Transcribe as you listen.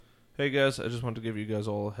Hey guys, I just wanted to give you guys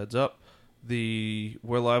all a heads up. The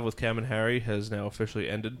We're Live with Cam and Harry has now officially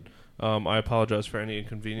ended. I apologize for any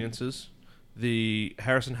inconveniences. The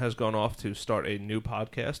Harrison has gone off to start a new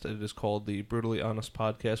podcast. It is called the Brutally Honest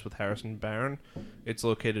Podcast with Harrison Barron. It's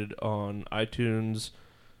located on iTunes,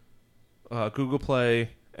 Google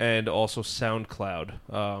Play, and also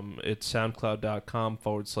SoundCloud. It's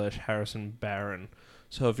soundcloud.com/Harrison Barron.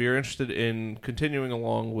 So if you're interested in continuing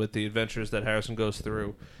along with the adventures that Harrison goes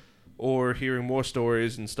through, or hearing more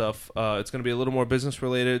stories and stuff, it's going to be a little more business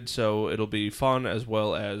related, so it'll be fun as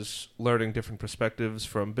well as learning different perspectives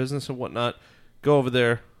from business and whatnot. Go over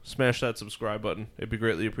there, smash that subscribe button. It'd be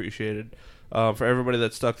greatly appreciated. For everybody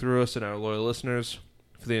that stuck through us and our loyal listeners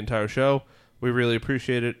for the entire show, we really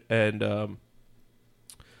appreciate it, and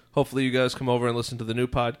hopefully you guys come over and listen to the new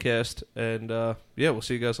podcast, and yeah, we'll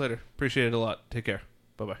see you guys later. Appreciate it a lot. Take care.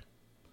 Bye-bye.